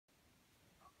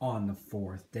On the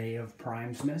fourth day of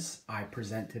PrimesMas, I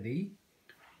present to thee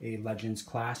a Legends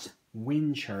Class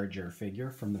Windcharger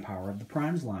figure from the Power of the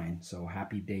Primes line. So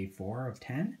happy day 4 of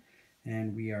 10,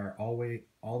 and we are all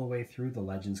the way through the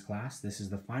Legends class. This is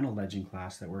the final Legend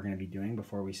class that we're going to be doing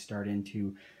before we start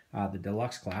into the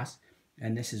Deluxe class,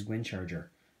 and this is Windcharger,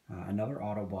 another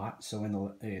Autobot. So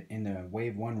in the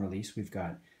Wave 1 release, we've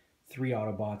got 3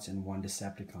 Autobots and 1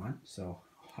 Decepticon. So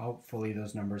hopefully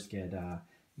those numbers get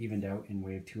evened out in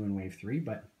Wave 2 and Wave 3,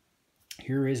 but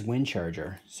here is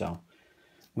Windcharger. So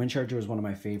Windcharger was one of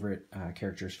my favorite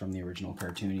characters from the original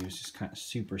cartoon. He was just kind of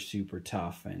super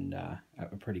tough and a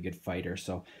pretty good fighter,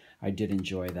 so I did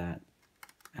enjoy that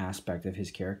aspect of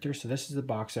his character. So this is the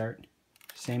box art,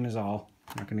 same as all.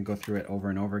 I'm not going to go through it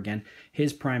over and over again.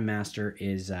 His Prime Master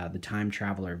is the Time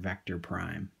Traveler Vector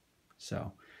Prime.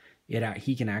 So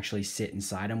he can actually sit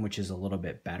inside him, which is a little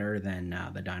bit better than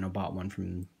the Dinobot one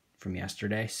from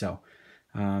yesterday. So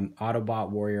Autobot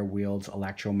Warrior wields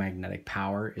electromagnetic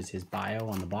power is his bio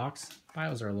on the box.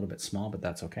 Bios are a little bit small, but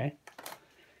that's okay.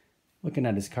 Looking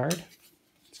at his card,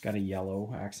 it's got a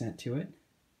yellow accent to it,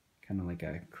 kind of like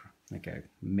a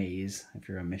maze if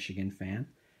you're a Michigan fan.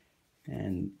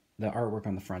 And the artwork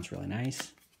on the front's really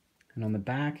nice. And on the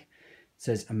back, it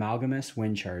says Amalgamous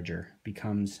Windcharger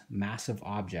becomes massive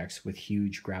objects with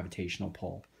huge gravitational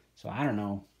pull. So I don't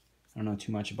know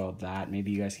too much about that.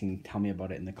 Maybe you guys can tell me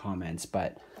about it in the comments,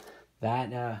 but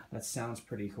that sounds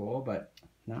pretty cool, but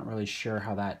not really sure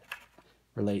how that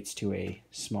relates to a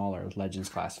smaller Legends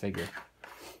class figure.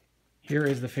 Here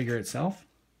is the figure itself.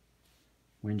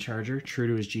 Windcharger, true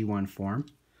to his G1 form.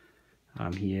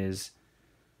 He is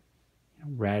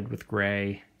red with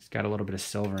gray. He's got a little bit of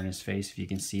silver in his face, if you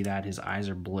can see that. His eyes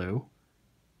are blue.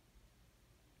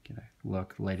 Get a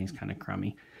look, the lighting's kind of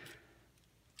crummy.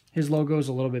 His logo is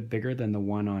a little bit bigger than the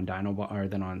one on Dinobot or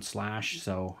than on Slash,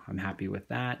 so I'm happy with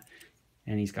that.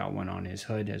 And he's got one on his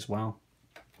hood as well.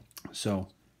 So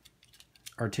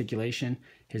articulation,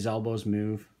 his elbows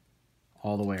move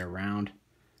all the way around,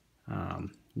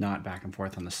 not back and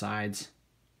forth on the sides.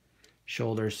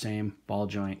 Shoulders, same. Ball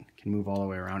joint can move all the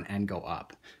way around and go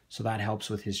up. So that helps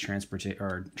with his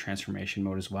transformation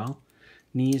mode as well.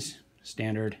 Knees,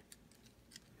 standard.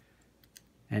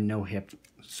 And no hip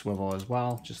swivel as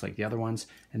well, just like the other ones.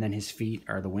 And then his feet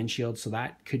are the windshield, so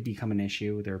that could become an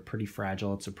issue. They're pretty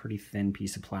fragile. It's a pretty thin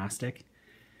piece of plastic.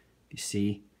 You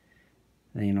see,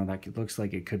 and, that looks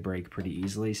like it could break pretty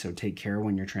easily, so take care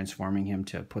when you're transforming him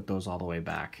to put those all the way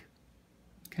back.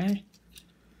 Okay?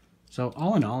 So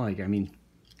all in all,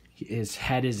 his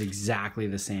head is exactly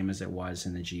the same as it was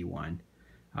in the G1,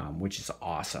 which is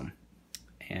awesome.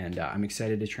 And I'm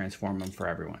excited to transform him for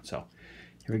everyone. So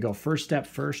here we go. First step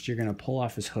first, you're going to pull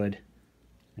off his hood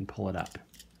and pull it up.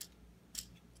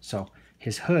 So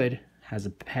his hood has a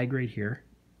peg right here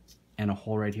and a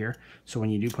hole right here. So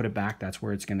when you do put it back, that's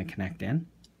where it's going to connect in.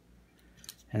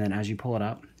 And then as you pull it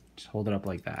up, just hold it up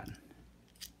like that.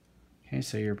 Okay,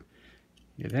 so you're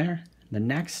there. The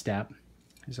next step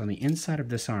is on the inside of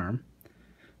this arm.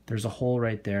 There's a hole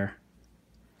right there.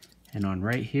 And on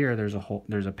right here, there's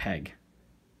a peg.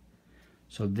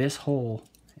 So this hole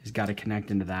has got to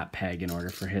connect into that peg in order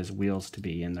for his wheels to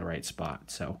be in the right spot.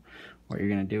 So what you're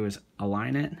going to do is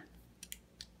align it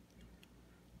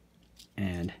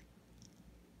and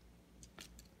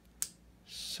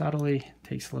subtly,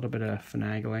 takes a little bit of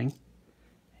finagling,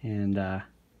 and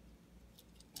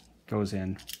goes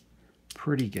in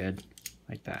pretty good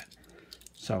like that.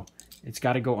 So it's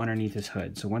got to go underneath his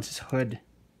hood. So once his hood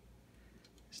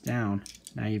is down,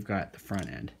 now you've got the front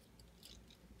end.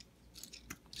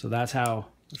 So that's how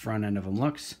the front end of him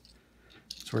looks.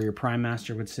 It's where your Prime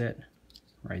Master would sit,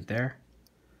 right there.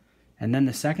 And then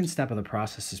the second step of the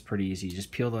process is pretty easy.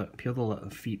 Just peel the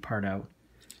feet part out.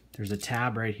 There's a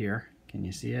tab right here. Can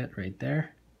you see it? Right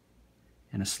there.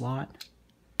 And a slot.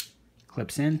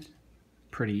 Clips in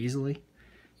pretty easily.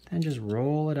 Then just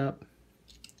roll it up.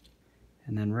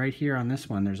 And then right here on this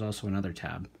one, there's also another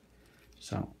tab.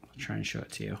 So I'll try and show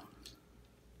it to you.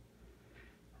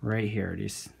 Right here,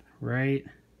 just right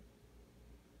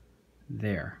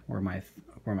there where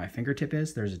my fingertip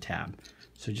is, there's a tab.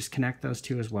 So just connect those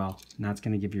two as well, and that's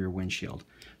going to give you your windshield.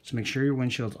 So make sure your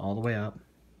windshield's all the way up.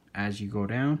 As you go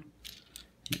down,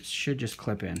 it should just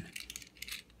clip in.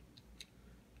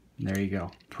 And there you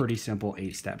go. Pretty simple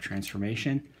 8-step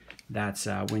transformation. That's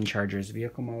Windcharger's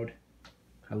vehicle mode.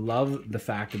 I love the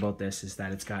fact about this is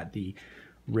that it's got the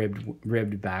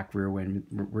ribbed back rear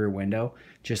window,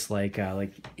 just like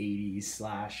 80s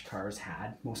Slash cars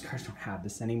had. Most cars don't have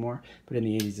this anymore, but in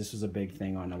the 80s this was a big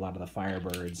thing on a lot of the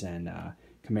Firebirds and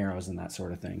Camaros and that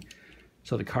sort of thing.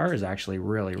 So the car is actually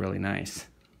really nice.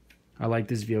 I like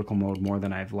this vehicle mode more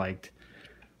than I've liked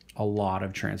a lot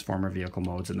of Transformer vehicle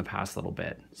modes in the past little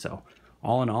bit. So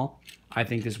all in all, I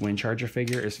think this Windcharger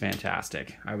figure is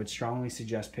fantastic. I would strongly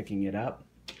suggest picking it up.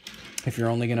 If you're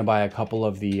only going to buy a couple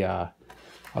of the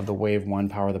Wave 1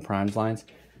 Power of the Primes lines,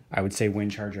 I would say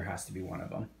Windcharger has to be one of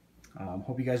them.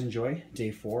 Hope you guys enjoy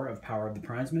day 4 of Power of the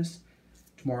PrimesMas.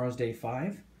 Tomorrow's day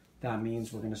 5. That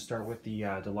means we're going to start with the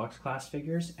deluxe class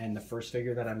figures, and the first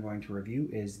figure that I'm going to review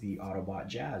is the Autobot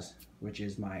Jazz, which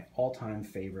is my all-time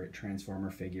favorite Transformer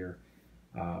figure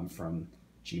from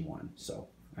G1. So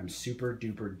I'm super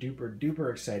duper duper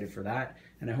duper excited for that,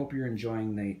 and I hope you're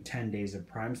enjoying the 10 days of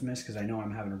PrimesMas, because I know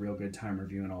I'm having a real good time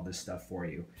reviewing all this stuff for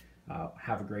you.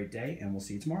 Have a great day, and we'll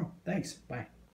see you tomorrow. Thanks. Bye.